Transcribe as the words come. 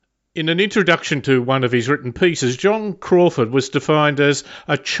In an introduction to one of his written pieces, John Crawford was defined as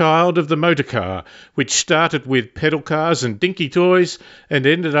a child of the motor car, which started with pedal cars and dinky toys and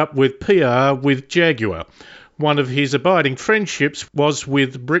ended up with PR with Jaguar. One of his abiding friendships was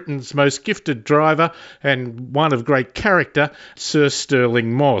with Britain's most gifted driver and one of great character, Sir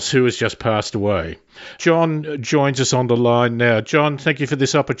Stirling Moss, who has just passed away. John joins us on the line now. John, thank you for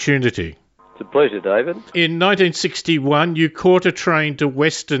this opportunity. It's a pleasure, David. In 1961, you caught a train to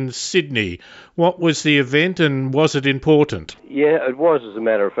Western Sydney. What was the event and was it important? Yeah, it was, as a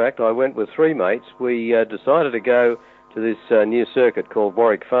matter of fact. I went with three mates. We decided to go to this new circuit called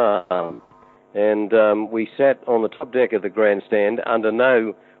Warwick Farm. And we sat on the top deck of the grandstand under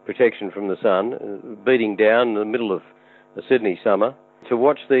no protection from the sun, beating down in the middle of the Sydney summer, to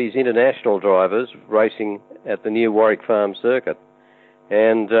watch these international drivers racing at the new Warwick Farm circuit.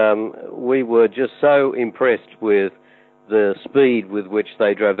 And we were just so impressed with the speed with which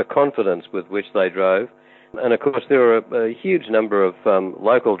they drove, the confidence with which they drove. And of course there were a huge number of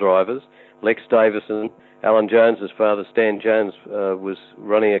local drivers. Lex Davison, Alan Jones's father, Stan Jones, was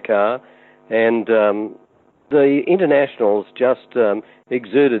running a car. And the internationals just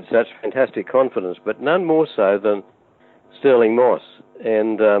exuded such fantastic confidence, but none more so than Stirling Moss.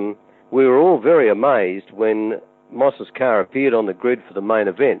 And we were all very amazed when Moss's car appeared on the grid for the main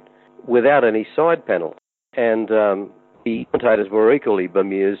event without any side panel. And the commentators were equally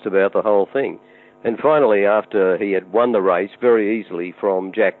bemused about the whole thing. And finally, after he had won the race very easily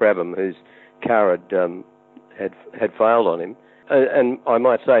from Jack Brabham, whose car had failed on him, and I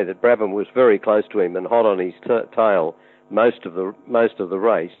might say that Brabham was very close to him and hot on his tail most of the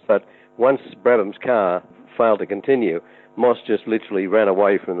race. But once Brabham's car failed to continue, Moss just literally ran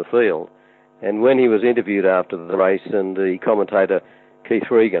away from the field. And when he was interviewed after the race, and the commentator Keith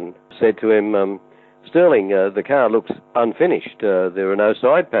Regan said to him, "Stirling, the car looks unfinished. There are no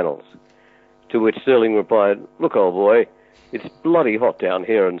side panels." To which Stirling replied, "Look, old boy, it's bloody hot down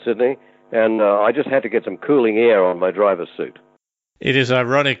here in Sydney, and I just had to get some cooling air on my driver's suit." It is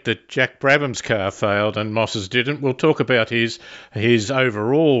ironic that Jack Brabham's car failed and Moss's didn't. We'll talk about his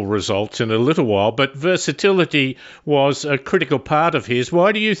overall results in a little while, but versatility was a critical part of his.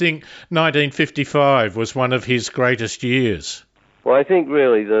 Why do you think 1955 was one of his greatest years? Well, I think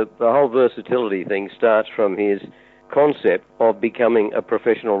really the whole versatility thing starts from his concept of becoming a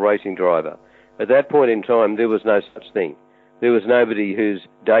professional racing driver. At that point in time, there was no such thing. There was nobody whose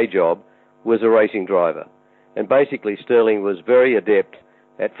day job was a racing driver. And basically, Stirling was very adept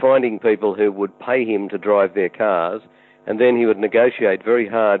at finding people who would pay him to drive their cars, and then he would negotiate very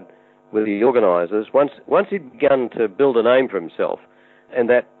hard with the organisers. Once he'd begun to build a name for himself, and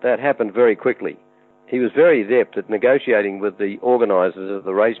that happened very quickly, he was very adept at negotiating with the organisers of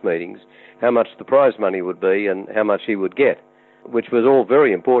the race meetings how much the prize money would be and how much he would get, which was all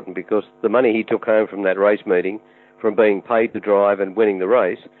very important because the money he took home from that race meeting, from being paid to drive and winning the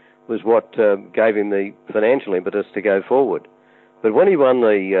race, was what gave him the financial impetus to go forward. But when he won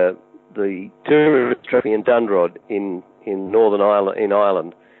the Tourist Trophy in Dundrod in Northern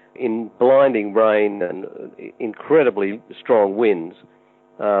Ireland, in blinding rain and incredibly strong winds,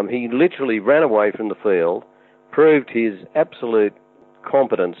 he literally ran away from the field, proved his absolute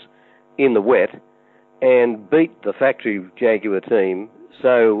competence in the wet, and beat the factory Jaguar team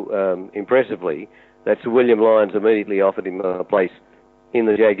so impressively that Sir William Lyons immediately offered him a place in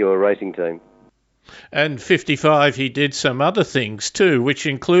the Jaguar racing team. And 55, he did some other things too, which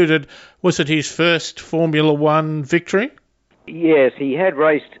included, was it his first Formula One victory? Yes, he had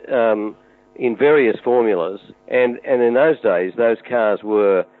raced in various formulas, and in those days, those cars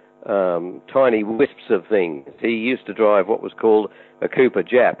were tiny wisps of things. He used to drive what was called a Cooper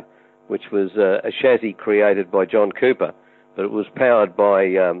Jap, which was a chassis created by John Cooper, but it was powered by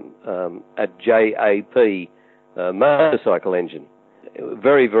a JAP motorcycle engine.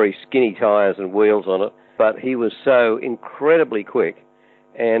 Very, very skinny tyres and wheels on it, but he was so incredibly quick.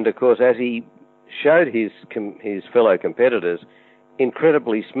 And of course, as he showed his fellow competitors,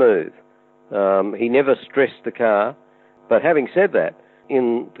 incredibly smooth. He never stressed the car. But having said that,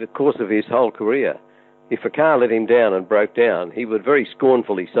 in the course of his whole career, if a car let him down and broke down, he would very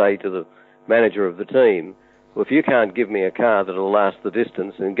scornfully say to the manager of the team, "Well, if you can't give me a car that'll last the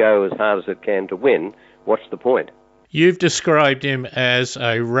distance and go as hard as it can to win, what's the point?" You've described him as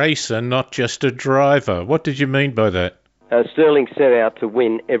a racer, not just a driver. What did you mean by that? Stirling set out to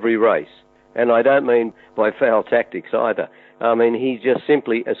win every race. And I don't mean by foul tactics either. I mean, he just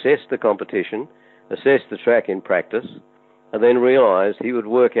simply assessed the competition, assessed the track in practice, and then realised he would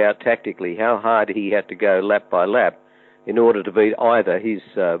work out tactically how hard he had to go lap by lap in order to beat either his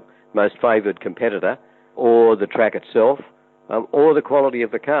most favoured competitor or the track itself or the quality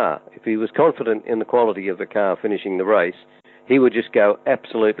of the car. If he was confident in the quality of the car finishing the race, he would just go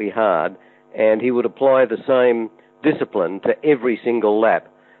absolutely hard, and he would apply the same discipline to every single lap.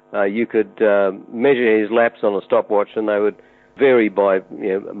 You could measure his laps on a stopwatch, and they would vary by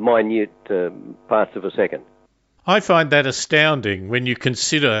minute parts of a second. I find that astounding when you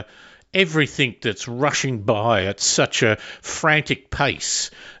consider everything that's rushing by at such a frantic pace,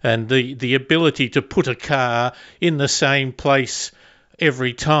 and the ability to put a car in the same place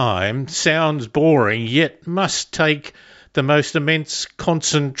every time sounds boring, yet must take the most immense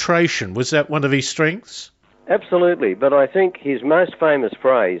concentration. Was that one of his strengths? Absolutely, but I think his most famous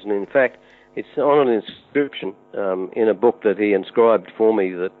phrase, and in fact it's on an inscription in a book that he inscribed for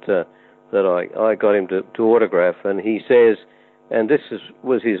me that I got him to autograph, and he says, and this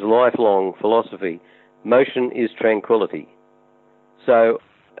was his lifelong philosophy, motion is tranquility. So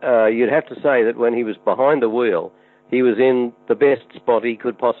you'd have to say that when he was behind the wheel, he was in the best spot he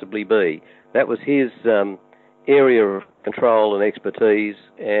could possibly be. That was his area of control and expertise,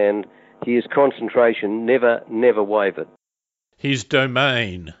 and his concentration never wavered. His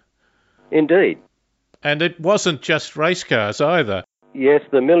domain. Indeed. And it wasn't just race cars either. Yes,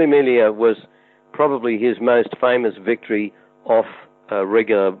 the Mille Miglia was probably his most famous victory off a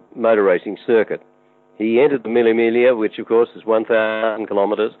regular motor racing circuit. He entered the Mille Miglia, which of course is 1,000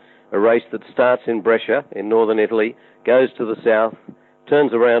 kilometres, a race that starts in Brescia in northern Italy, goes to the south,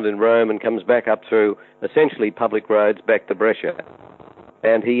 turns around in Rome and comes back up through essentially public roads back to Brescia.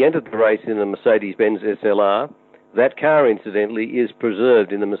 And he entered the race in a Mercedes-Benz SLR. That car, incidentally, is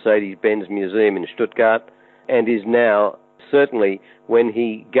preserved in the Mercedes-Benz Museum in Stuttgart and is now, certainly when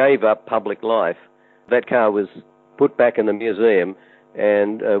he gave up public life, that car was put back in the museum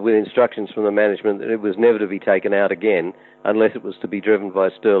and with instructions from the management that it was never to be taken out again unless it was to be driven by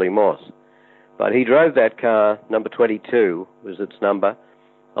Stirling Moss. But he drove that car, number 22 was its number.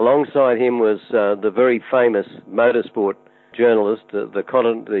 Alongside him was the very famous motorsport journalist, the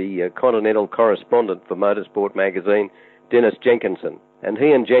continental correspondent for Motorsport magazine, Dennis Jenkinson. And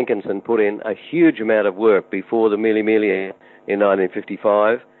he and Jenkinson put in a huge amount of work before the Mille Miglia in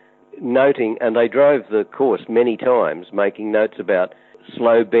 1955, noting, and they drove the course many times, making notes about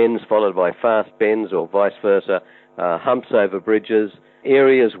slow bends followed by fast bends or vice versa, humps over bridges,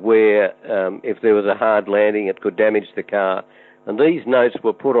 areas where if there was a hard landing it could damage the car. And these notes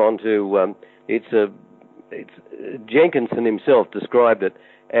were put onto, Jenkinson himself described it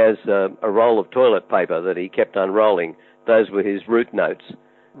as a roll of toilet paper that he kept unrolling. Those were his route notes,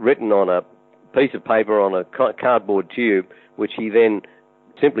 written on a piece of paper on a cardboard tube, which he then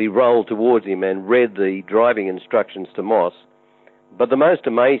simply rolled towards him and read the driving instructions to Moss. But the most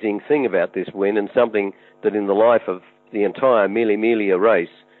amazing thing about this win, and something that in the life of the entire Mille Miglia race,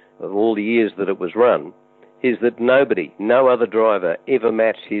 of all the years that it was run, is that no other driver ever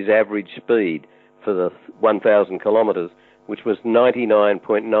matched his average speed for the 1,000 kilometres, which was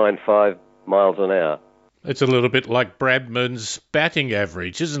 99.95 miles an hour. It's a little bit like Bradman's batting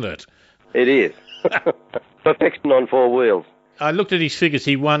average, isn't it? It is. Perfection on four wheels. I looked at his figures.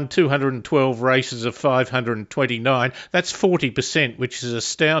 He won 212 races of 529. That's 40%, which is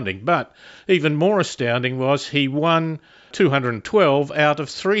astounding. But even more astounding was he won 212 out of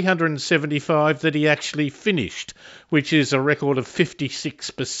 375 that he actually finished, which is a record of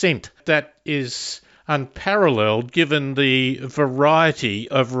 56%. That is unparalleled given the variety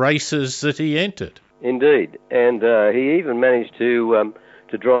of races that he entered. Indeed. And he even managed to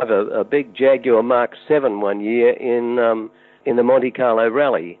drive a big Jaguar Mark 7 one year in the Monte Carlo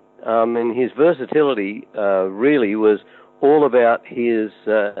Rally. And his versatility really was all about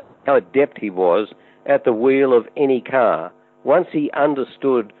how adept he was at the wheel of any car. Once he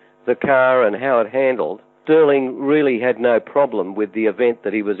understood the car and how it handled, Stirling really had no problem with the event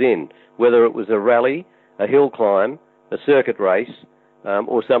that he was in, whether it was a rally, a hill climb, a circuit race,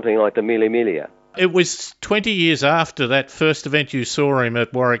 or something like the Mille Miglia. It was 20 years after that first event you saw him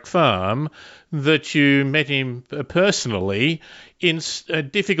at Warwick Farm that you met him personally in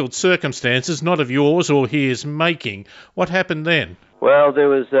difficult circumstances, not of yours or his making. What happened then? Well, there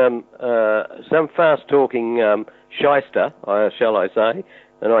was some fast-talking shyster, shall I say,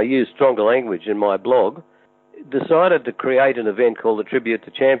 and I use stronger language in my blog, decided to create an event called the Tribute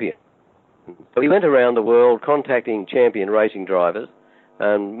to Champion. So he went around the world contacting champion racing drivers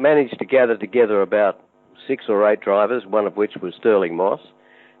and managed to gather together about 6 or 8 drivers, one of which was Stirling Moss.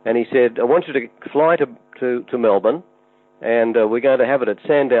 And he said, I want you to fly to Melbourne, and we're going to have it at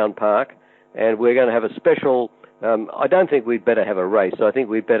Sandown Park, and we're going to have a special, I don't think we'd better have a race, I think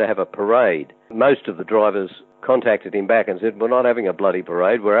we'd better have a parade. Most of the drivers contacted him back and said, we're not having a bloody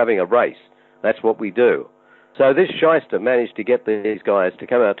parade, we're having a race. That's what we do. So this shyster managed to get these guys to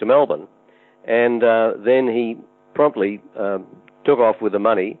come out to Melbourne, and then he promptly took off with the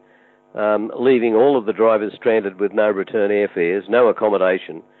money, leaving all of the drivers stranded with no return airfares, no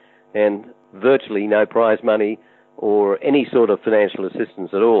accommodation, and virtually no prize money or any sort of financial assistance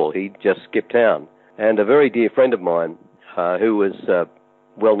at all. He just skipped town. And a very dear friend of mine, who was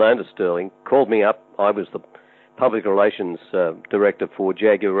well known to Stirling, called me up. I was the public relations director for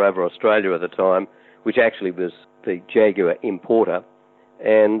Jaguar over Australia at the time, which actually was the Jaguar importer.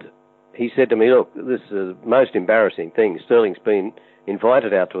 And he said to me, look, this is the most embarrassing thing. Stirling's been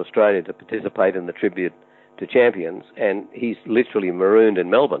invited out to Australia to participate in the tribute to champions, and he's literally marooned in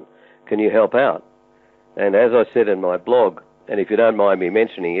Melbourne. Can you help out? And as I said in my blog, and if you don't mind me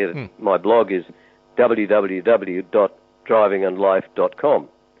mentioning it, my blog is www.drivingandlife.com.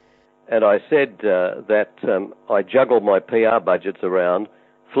 And I said that I juggled my PR budgets around,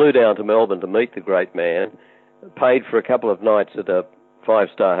 flew down to Melbourne to meet the great man, paid for a couple of nights at a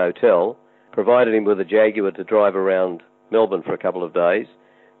five-star hotel, provided him with a Jaguar to drive around Melbourne for a couple of days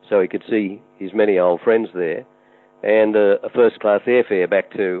so he could see his many old friends there, and a first-class airfare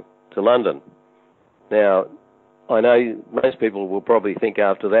back to London. Now, I know most people will probably think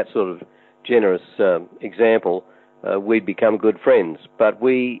after that sort of generous example, we'd become good friends, but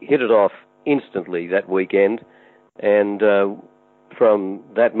we hit it off instantly that weekend, and from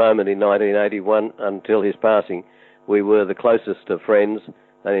that moment in 1981 until his passing, we were the closest of friends,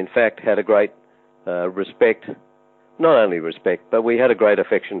 and in fact had a great respect, not only respect, but we had a great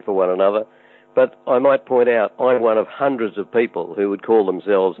affection for one another. But I might point out, I'm one of hundreds of people who would call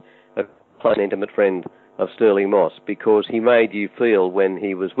themselves a close and intimate friend of Stirling Moss, because he made you feel when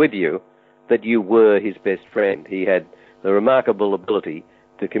he was with you that you were his best friend. He had the remarkable ability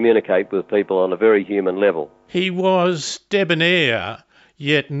to communicate with people on a very human level. He was debonair,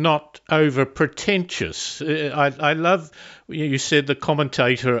 yet not over pretentious. I love, you said the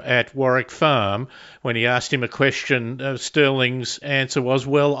commentator at Warwick Farm, when he asked him a question, Stirling's answer was,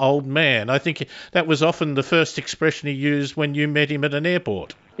 well, old man. I think that was often the first expression he used when you met him at an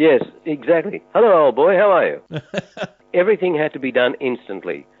airport. Yes, exactly. Hello, old boy, how are you? Everything had to be done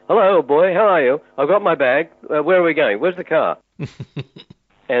instantly. Hello, old boy, how are you? I've got my bag. Where are we going? Where's the car?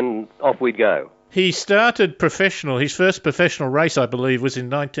 And off we'd go. He started professional. His first professional race, I believe, was in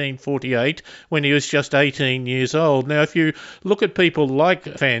 1948 when he was just 18 years old. Now, if you look at people like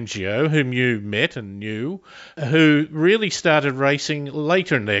Fangio, whom you met and knew, who really started racing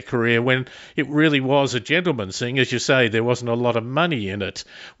later in their career when it really was a gentleman's thing, as you say, there wasn't a lot of money in it.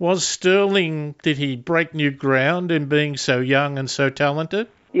 Was Stirling, did he break new ground in being so young and so talented?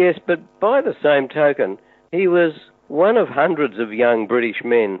 Yes, but by the same token, he was one of hundreds of young British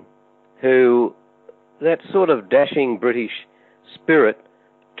men who, that sort of dashing British spirit,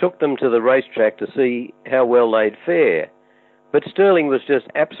 took them to the racetrack to see how well they'd fare. But Stirling was just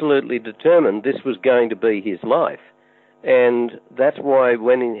absolutely determined this was going to be his life. And that's why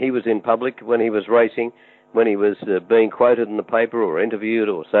when he was in public, when he was racing, when he was being quoted in the paper or interviewed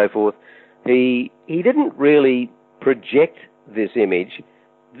or so forth, he didn't really project this image.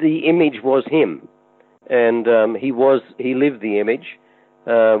 The image was him. And he lived the image.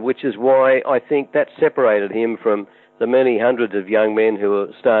 Which is why I think that separated him from the many hundreds of young men who were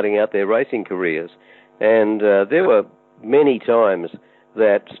starting out their racing careers. And there were many times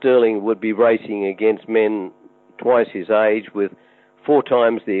that Stirling would be racing against men twice his age with 4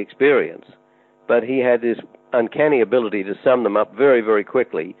 times the experience. But he had this uncanny ability to sum them up very, very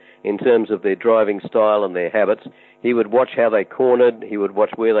quickly in terms of their driving style and their habits. He would watch how they cornered, he would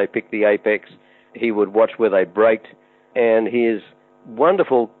watch where they picked the apex, he would watch where they braked, and his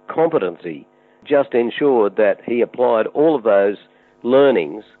wonderful competency just ensured that he applied all of those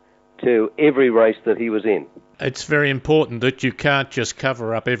learnings to every race that he was in. It's very important that you can't just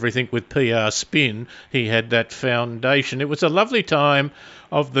cover up everything with PR spin. He had that foundation. It was a lovely time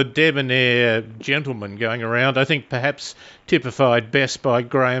of the debonair gentleman going around, I think perhaps typified best by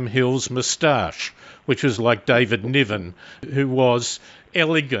Graham Hill's moustache, which was like David Niven, who was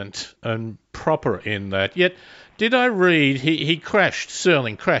elegant and proper in that. Yet, did I read, he crashed,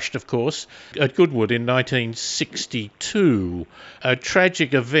 Stirling crashed, of course, at Goodwood in 1962, a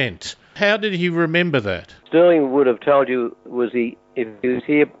tragic event. How did he remember that? Stirling would have told you, if he was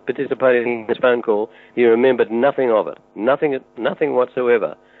here participating in this phone call, he remembered nothing of it, nothing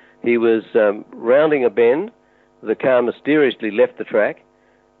whatsoever. He was rounding a bend, the car mysteriously left the track,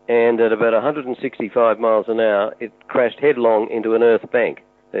 and at about 165 miles an hour, it crashed headlong into an earth bank.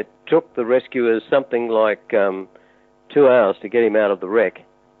 It took the rescuers something like 2 hours to get him out of the wreck.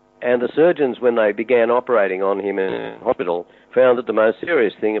 And the surgeons, when they began operating on him in hospital, found that the most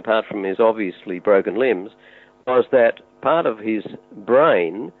serious thing, apart from his obviously broken limbs, was that part of his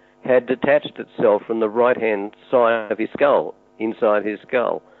brain had detached itself from the right-hand side of his skull, inside his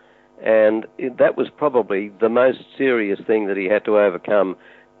skull. And that was probably the most serious thing that he had to overcome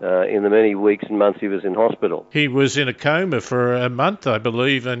in the many weeks and months he was in hospital. He was in a coma for a month, I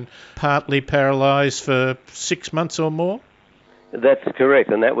believe, and partly paralysed for 6 months or more? That's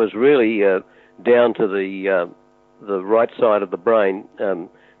correct, and that was really down to the right side of the brain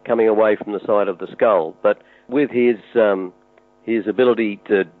coming away from the side of the skull. But with his ability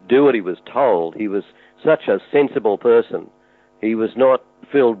to do what he was told, he was such a sensible person. He was not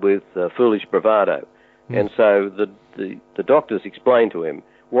filled with foolish bravado. And so the doctors explained to him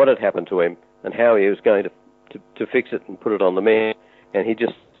what had happened to him and how he was going to fix it and put it on the mend, and he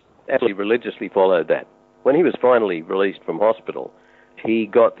just absolutely religiously followed that. When he was finally released from hospital, he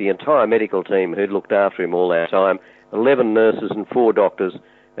got the entire medical team who'd looked after him all that time, 11 nurses and 4 doctors,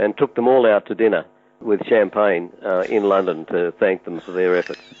 and took them all out to dinner with champagne in London to thank them for their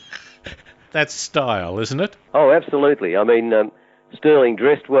efforts. That's style, isn't it? Oh, absolutely. I mean, Stirling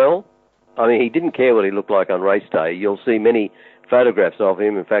dressed well. I mean, he didn't care what he looked like on race day. You'll see many photographs of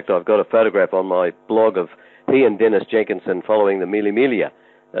him. In fact, I've got a photograph on my blog of he and Dennis Jenkinson following the Mille Miglia,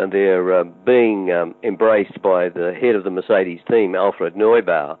 and they're being embraced by the head of the Mercedes team, Alfred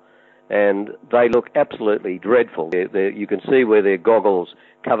Neubauer, and they look absolutely dreadful. You can see where their goggles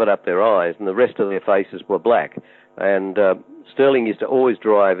covered up their eyes, and the rest of their faces were black. And Stirling used to always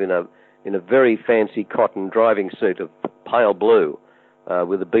drive in a very fancy cotton driving suit of pale blue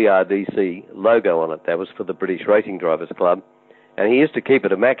with a BRDC logo on it. That was for the British Racing Drivers Club. And he used to keep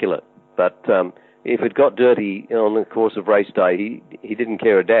it immaculate. But if it got dirty on the course of race day, he didn't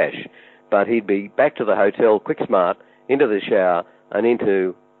care a dash. But he'd be back to the hotel, quick smart, into the shower and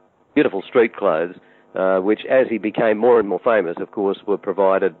into beautiful street clothes, which as he became more and more famous, of course, were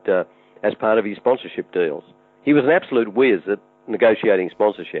provided as part of his sponsorship deals. He was an absolute whiz at negotiating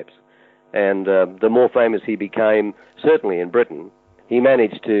sponsorships. And the more famous he became, certainly in Britain, he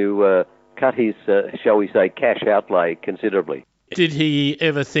managed to cut his, shall we say, cash outlay considerably. Did he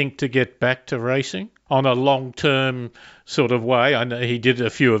ever think to get back to racing on a long-term sort of way? I know he did a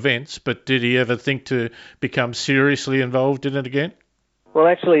few events, but did he ever think to become seriously involved in it again? Well,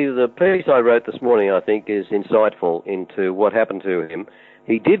 actually, the piece I wrote this morning, I think, is insightful into what happened to him.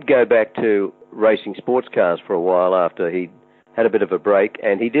 He did go back to racing sports cars for a while after he had a bit of a break,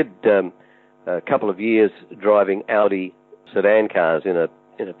 and he did a couple of years driving Audi sedan cars in a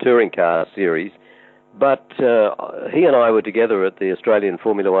touring car series. But he and I were together at the Australian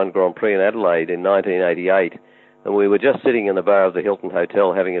Formula One Grand Prix in Adelaide in 1988, and we were just sitting in the bar of the Hilton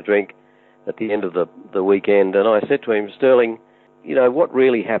Hotel having a drink at the end of the weekend, and I said to him, Stirling, you know, what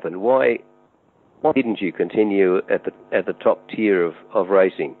really happened? Why didn't you continue at the top tier of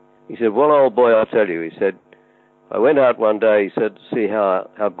racing? He said, well, old boy, I'll tell you. He said, I went out one day, he said, to see how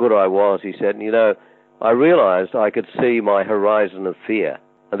good I was. He said, and, you know, I realized I could see my horizon of fear.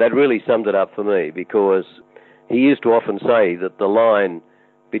 And that really summed it up for me, because he used to often say that the line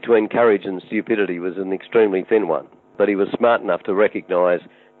between courage and stupidity was an extremely thin one. But he was smart enough to recognize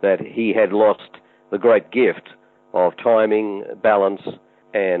that he had lost the great gift of timing, balance,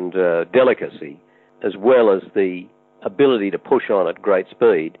 and delicacy, as well as the ability to push on at great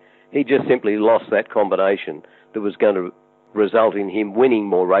speed. He just simply lost that combination that was going to result in him winning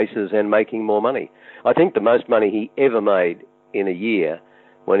more races and making more money. I think the most money he ever made in a year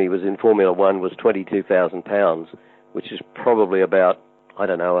when he was in Formula One was £22,000, which is probably about, I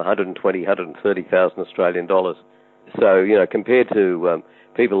don't know, 120,000, 130,000 Australian dollars. So, you know, compared to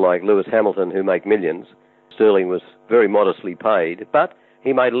people like Lewis Hamilton who make millions, Stirling was very modestly paid, but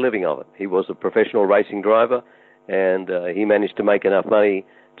he made a living of it. He was a professional racing driver, and he managed to make enough money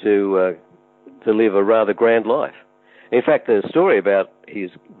to live a rather grand life. In fact, the story about his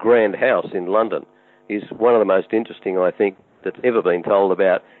grand house in London is one of the most interesting, I think, that's ever been told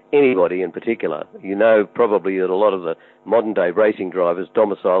about anybody in particular. You know probably that a lot of the modern-day racing drivers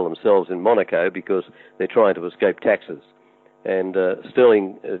domicile themselves in Monaco because they're trying to escape taxes. And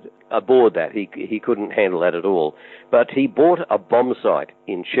Stirling abhorred that. He couldn't handle that at all. But he bought a bomb site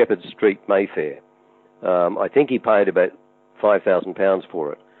in Shepherd Street, Mayfair. I think he paid about £5,000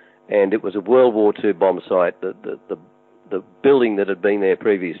 for it. And it was a World War II bomb site. The building that had been there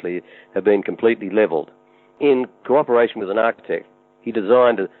previously had been completely levelled. In cooperation with an architect, he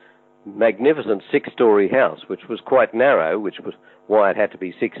designed a magnificent 6-storey house, which was quite narrow, which was why it had to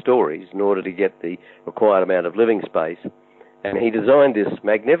be 6 stories in order to get the required amount of living space. And he designed this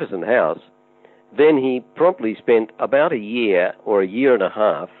magnificent house. Then he promptly spent about a year or a year and a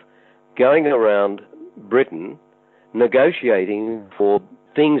half going around Britain negotiating for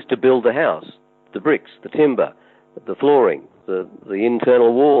things to build the house. the bricks, the timber, the flooring, the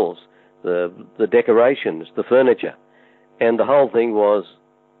internal walls, the decorations, the furniture. And the whole thing was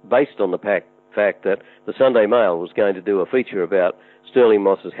based on the fact that the Sunday Mail was going to do a feature about Stirling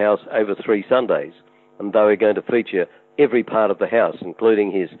Moss's house over 3 Sundays. And they were going to feature every part of the house,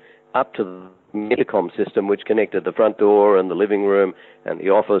 including his up to the intercom system, which connected the front door and the living room and the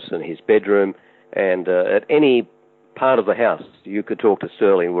office and his bedroom. And at any part of the house, you could talk to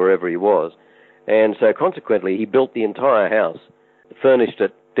Stirling wherever he was. And so consequently, he built the entire house, furnished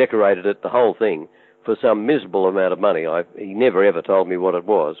it, decorated it, the whole thing, for some miserable amount of money. He never ever told me what it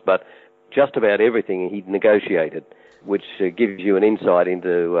was, but just about everything he'd negotiated, which gives you an insight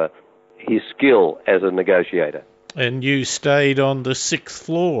into his skill as a negotiator. And you stayed on the 6th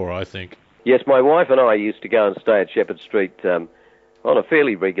floor, I think. Yes, my wife and I used to go and stay at Shepherd Street on a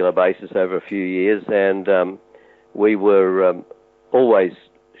fairly regular basis over a few years, and we were always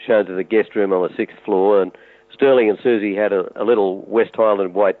shown to the guest room on the 6th floor, and Stirling and Susie had a little West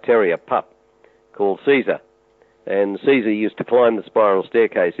Highland White Terrier pup called Caesar. And Caesar used to climb the spiral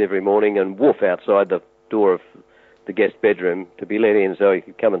staircase every morning and woof outside the door of the guest bedroom to be let in so he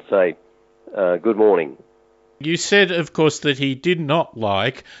could come and say good morning. You said, of course, that he did not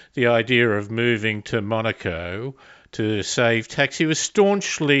like the idea of moving to Monaco to save tax. He was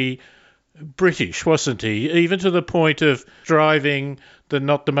staunchly British, wasn't he? Even to the point of driving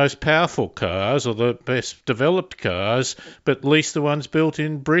not the most powerful cars or the best developed cars, but at least the ones built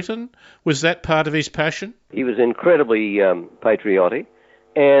in Britain. Was that part of his passion? He was incredibly patriotic,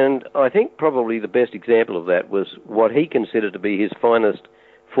 and I think probably the best example of that was what he considered to be his finest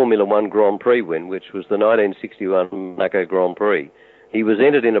Formula One Grand Prix win, which was the 1961 Monaco Grand Prix. He was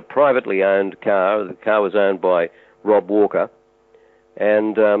entered in a privately owned car. The car was owned by Rob Walker,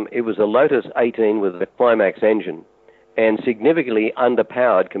 and it was a Lotus 18 with a Climax engine, and significantly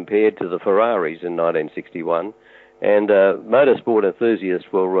underpowered compared to the Ferraris in 1961. And motorsport enthusiasts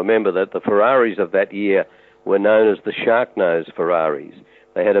will remember that the Ferraris of that year were known as the shark nose Ferraris.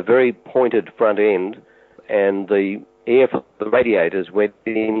 They had a very pointed front end, and the air from the radiators went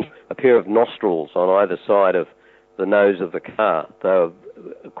in a pair of nostrils on either side of the nose of the car. They were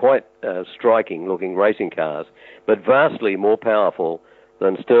quite striking-looking racing cars, but vastly more powerful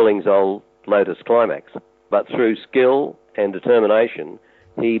than Stirling's old Lotus Climax. But through skill and determination,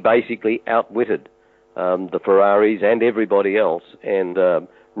 he basically outwitted the Ferraris and everybody else, and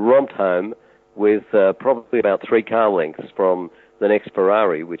romped home with probably about 3 car lengths from the next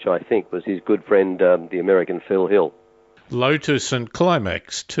Ferrari, which I think was his good friend, the American Phil Hill. Lotus and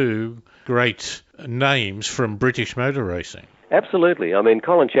Climax, 2 great names from British motor racing. Absolutely. I mean,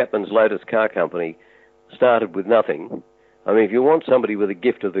 Colin Chapman's Lotus Car Company started with nothing. I mean, if you want somebody with a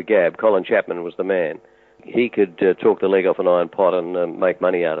gift of the gab, Colin Chapman was the man. He could talk the leg off an iron pot and make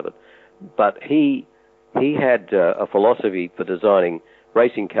money out of it. But he had a philosophy for designing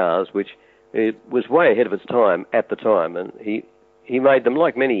racing cars which it was way ahead of its time at the time, and he made them,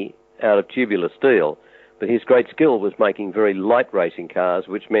 like many, out of tubular steel. But his great skill was making very light racing cars,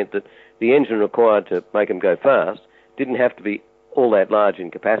 which meant that the engine required to make them go fast didn't have to be all that large in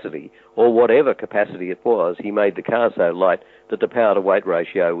capacity, or whatever capacity it was. He made the car so light that the power-to-weight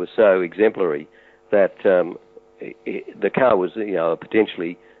ratio was so exemplary that the car was,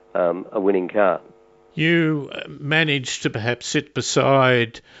 potentially a winning car. You managed to perhaps sit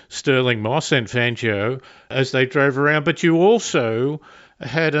beside Stirling Moss and Fangio as they drove around, but you also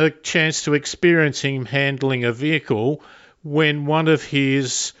had a chance to experience him handling a vehicle when one of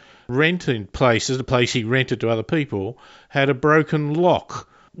his renting places, the place he rented to other people, had a broken lock.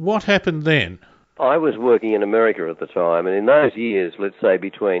 What happened then? I was working in America at the time, and in those years, let's say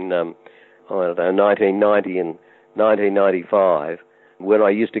between 1990 and 1995, when I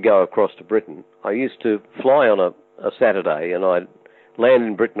used to go across to Britain, I used to fly on a Saturday, and I'd land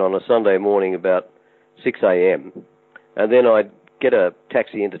in Britain on a Sunday morning about 6 a.m., and then I'd get a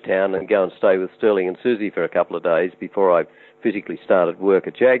taxi into town and go and stay with Stirling and Susie for a couple of days before I physically started work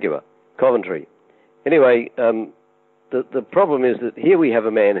at Jaguar, Coventry. Anyway, the problem is that here we have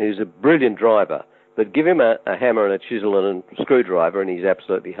a man who's a brilliant driver, but give him a hammer and a chisel and a screwdriver and he's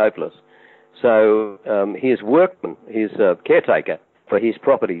absolutely hopeless. So his workman, his caretaker for his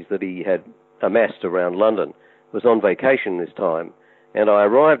properties that he had amassed around London, was on vacation this time, and I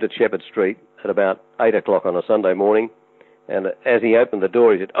arrived at Shepherd Street at about 8 o'clock on a Sunday morning, and as he opened the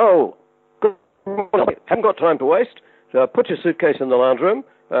door, he said, "Oh, good morning. Haven't got time to waste. So put your suitcase in the lounge room.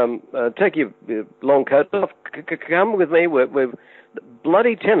 Take your long coat off. Come with me. We've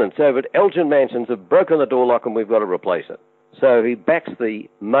bloody tenants over at Elgin Mansions have broken the door lock and we've got to replace it." So he backs the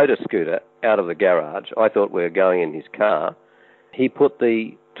motor scooter out of the garage. I thought we were going in his car. He put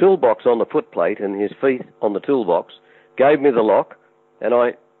the toolbox on the footplate and his feet on the toolbox, gave me the lock, and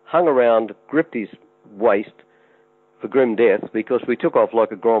I hung around, gripped his waist for grim death, because we took off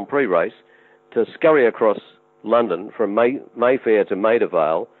like a Grand Prix race to scurry across London from Mayfair to Maida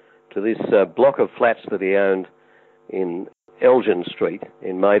Vale to this block of flats that he owned in Elgin Street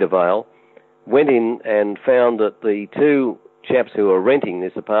in Maida Vale. Went in and found that the two chaps who were renting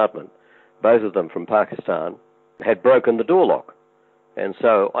this apartment, both of them from Pakistan, had broken the door lock. And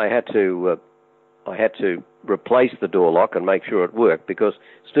so I had to replace the door lock and make sure it worked, because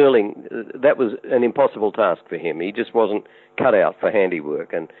Stirling, that was an impossible task for him. He just wasn't cut out for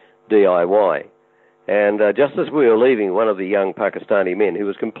handiwork and DIY. And just as we were leaving, one of the young Pakistani men, who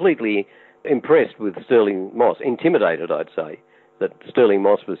was completely impressed with Stirling Moss, intimidated, I'd say, that Stirling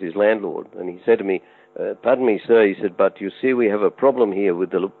Moss was his landlord, and he said to me, "Pardon me, sir," he said, "but you see we have a problem here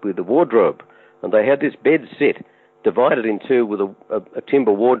with the wardrobe." And they had this bed set, divided in two with a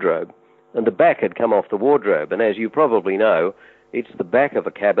timber wardrobe, and the back had come off the wardrobe. And as you probably know, it's the back of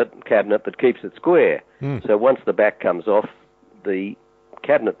a cabinet that keeps it square. So once the back comes off, the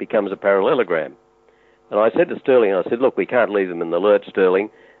cabinet becomes a parallelogram. And I said to Stirling, I said, "Look, we can't leave them in the lurch, Stirling.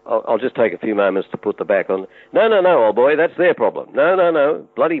 I'll just take a few moments to put the back on." No, old boy, that's their problem. No.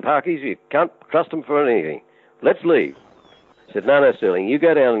 Bloody Parkies, you can't trust them for anything. Let's leave. I said, no, Stirling, you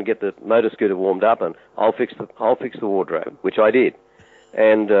go down and get the motor scooter warmed up, and I'll fix the wardrobe, which I did.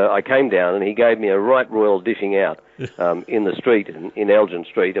 And I came down, and he gave me a right royal dishing out in the street, in Elgin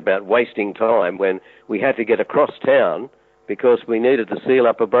Street, about wasting time when we had to get across town because we needed to seal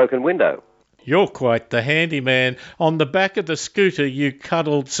up a broken window. You're quite the handyman. On the back of the scooter, you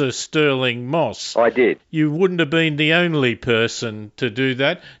cuddled Sir Stirling Moss. I did. You wouldn't have been the only person to do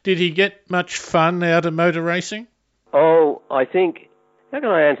that. Did he get much fun out of motor racing? Oh, I think... How can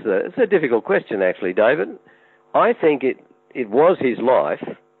I answer that? It's a difficult question, actually, David. I think it was his life,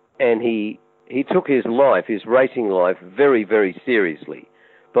 and he took his racing life, very, very seriously.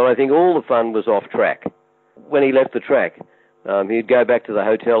 But I think all the fun was off track. When he left the track, he'd go back to the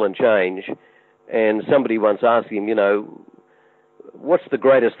hotel and change, and somebody once asked him, "What's the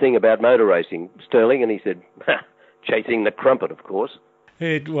greatest thing about motor racing, Stirling?" And he said, "Chasing the crumpet, of course."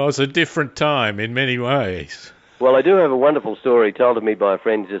 It was a different time in many ways. Well, I do have a wonderful story told to me by a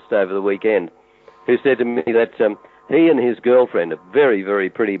friend just over the weekend, who said to me that he and his girlfriend, a very, very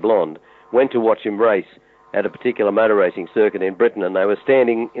pretty blonde, went to watch him race at a particular motor racing circuit in Britain, and they were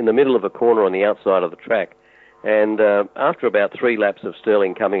standing in the middle of a corner on the outside of the track. And after about 3 laps of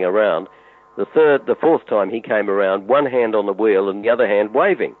Stirling coming around, the fourth time he came around, one hand on the wheel and the other hand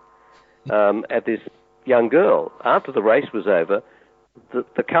waving at this young girl. After the race was over,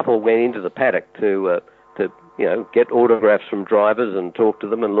 the couple went into the paddock to get autographs from drivers and talk to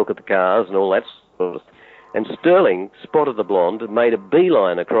them and look at the cars and all that sort of stuff. And Stirling spotted the blonde and made a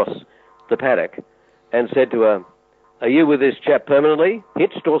beeline across the paddock and said to her, "Are you with this chap permanently,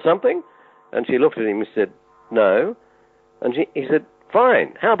 hitched or something?" And she looked at him and said, "No." And he said,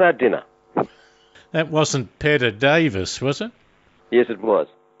 "Fine, how about dinner?" That wasn't Peter Davis, was it? Yes, it was.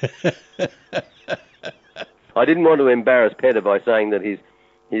 I didn't want to embarrass Peter by saying that his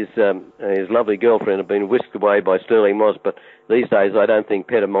lovely girlfriend had been whisked away by Stirling Moss, but these days I don't think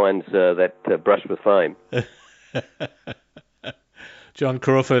Peter minds that brush with fame. John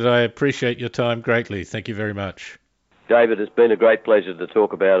Crawford, I appreciate your time greatly. Thank you very much. David, it's been a great pleasure to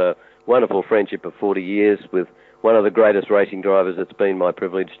talk about a wonderful friendship of 40 years with one of the greatest racing drivers it's been my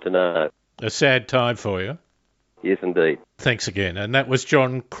privilege to know. A sad time for you. Yes, indeed. Thanks again. And that was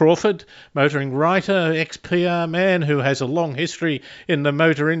John Crawford, motoring writer, ex-PR man who has a long history in the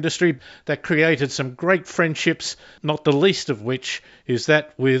motor industry that created some great friendships, not the least of which is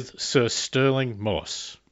that with Sir Stirling Moss.